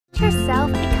yourself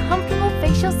a comfortable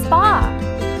facial spa.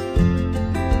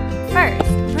 First,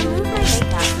 remove my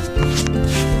makeup.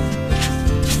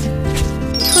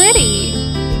 Pretty!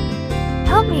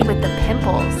 Help me with the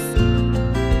pimples.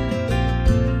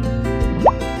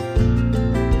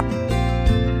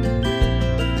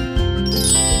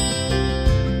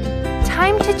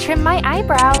 Time to trim my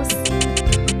eyebrows.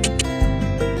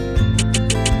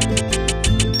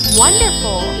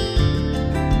 Wonderful!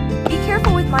 Be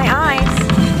careful with my eyes.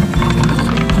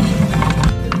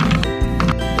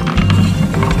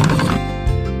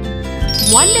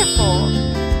 Wonderful!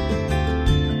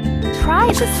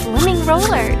 Try the slimming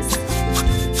rollers.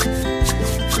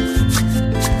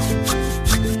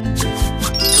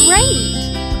 Great!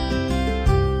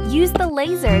 Use the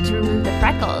laser to remove the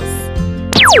freckles.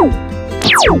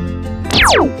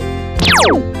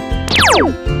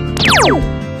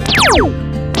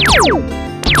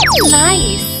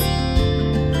 Nice!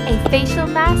 A facial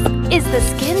mask is the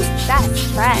skin's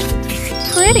best friend.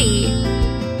 Pretty!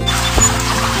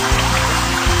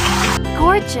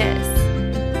 Gorgeous!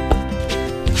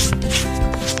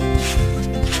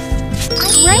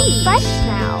 Great! Fresh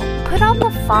now! Put on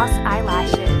the false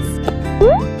eyelashes.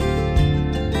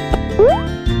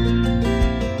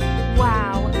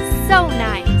 Wow, so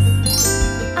nice!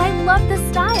 I love the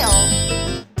style!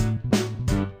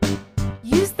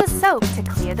 Use the soap to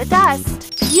clear the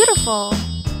dust. Beautiful!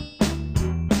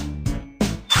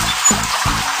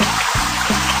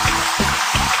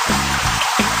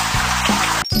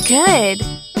 Good!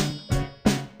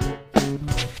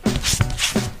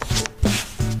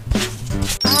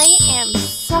 I am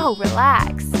so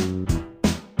relaxed.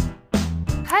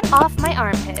 Cut off my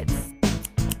armpits.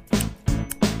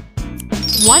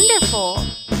 Wonderful!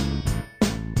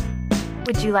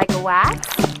 Would you like a wax?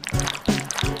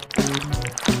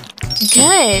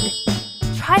 Good!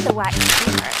 Try the wax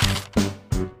paper.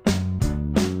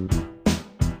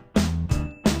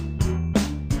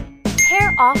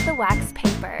 Tear off the wax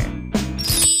paper.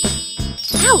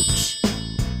 Ouch!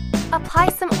 Apply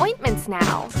some ointments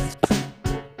now.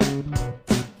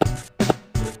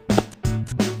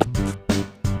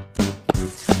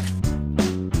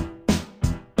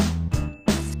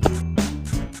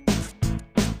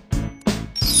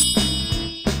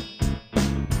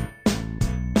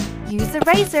 Use a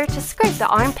razor to scrape the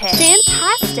armpit.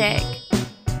 Fantastic!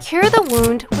 Cure the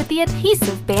wound with the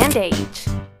adhesive bandage.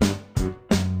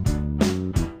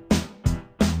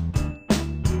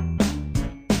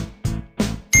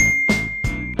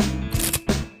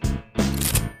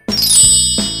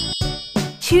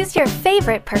 Choose your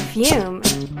favorite perfume.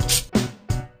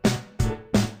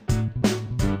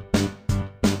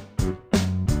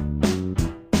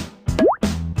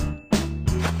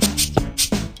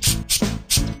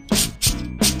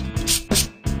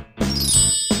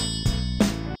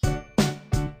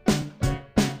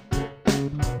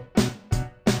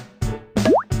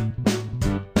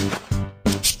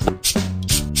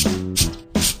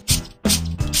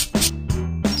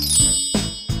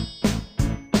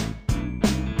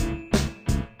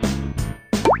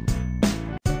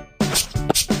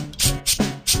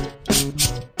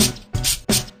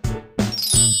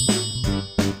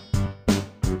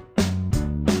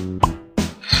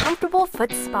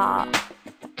 Foot spa.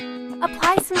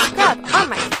 Apply some scrub on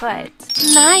my foot.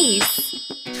 Nice!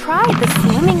 Try the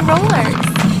slimming rollers.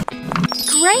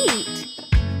 Great!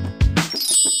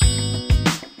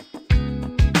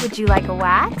 Would you like a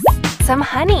wax? Some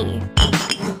honey.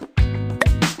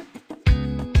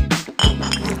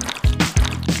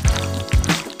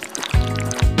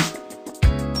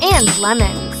 And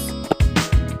lemons.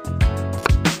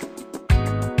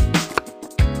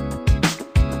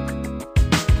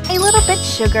 A little bit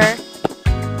sugar.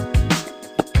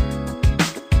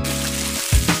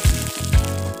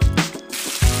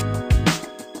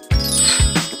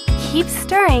 Keep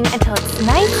stirring until it's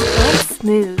nice and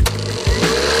smooth.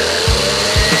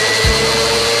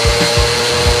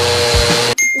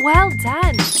 Well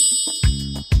done!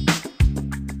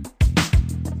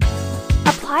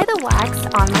 Apply the wax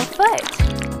on my foot.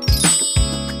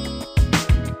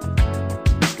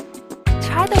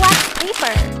 Try the wax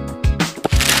paper.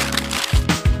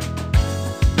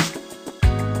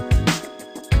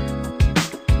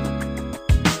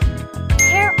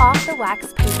 Off the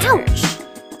wax paper. Ouch!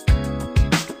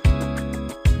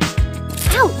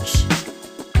 Ouch!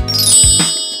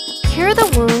 Cure the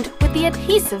wound with the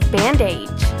adhesive bandage.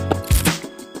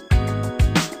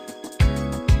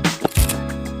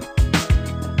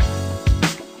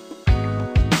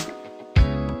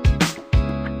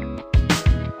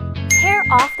 Tear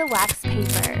off the wax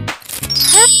paper.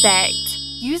 Perfect!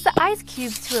 Use the ice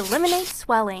cubes to eliminate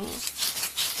swelling.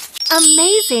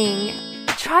 Amazing!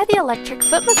 Try the electric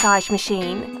foot massage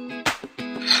machine.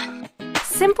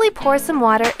 Simply pour some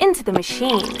water into the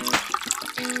machine.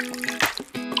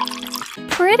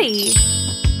 Pretty!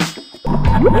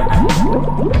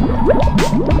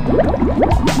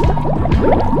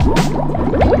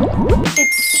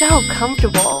 It's so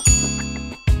comfortable.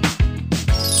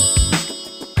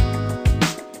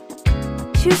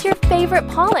 Choose your favorite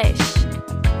polish.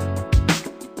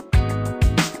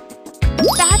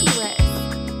 Fabulous!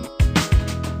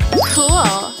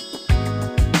 Cool!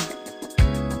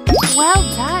 Well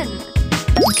done!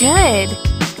 Good!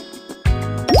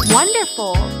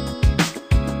 Wonderful!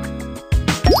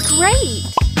 Great!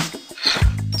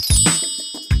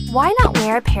 Why not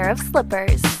wear a pair of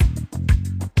slippers?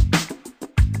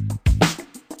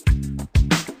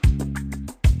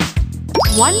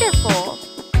 Wonderful!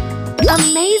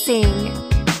 Amazing!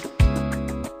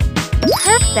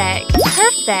 Perfect!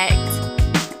 Perfect!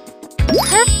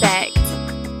 Perfect!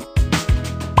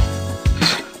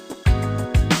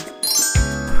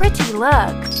 Pretty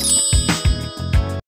look!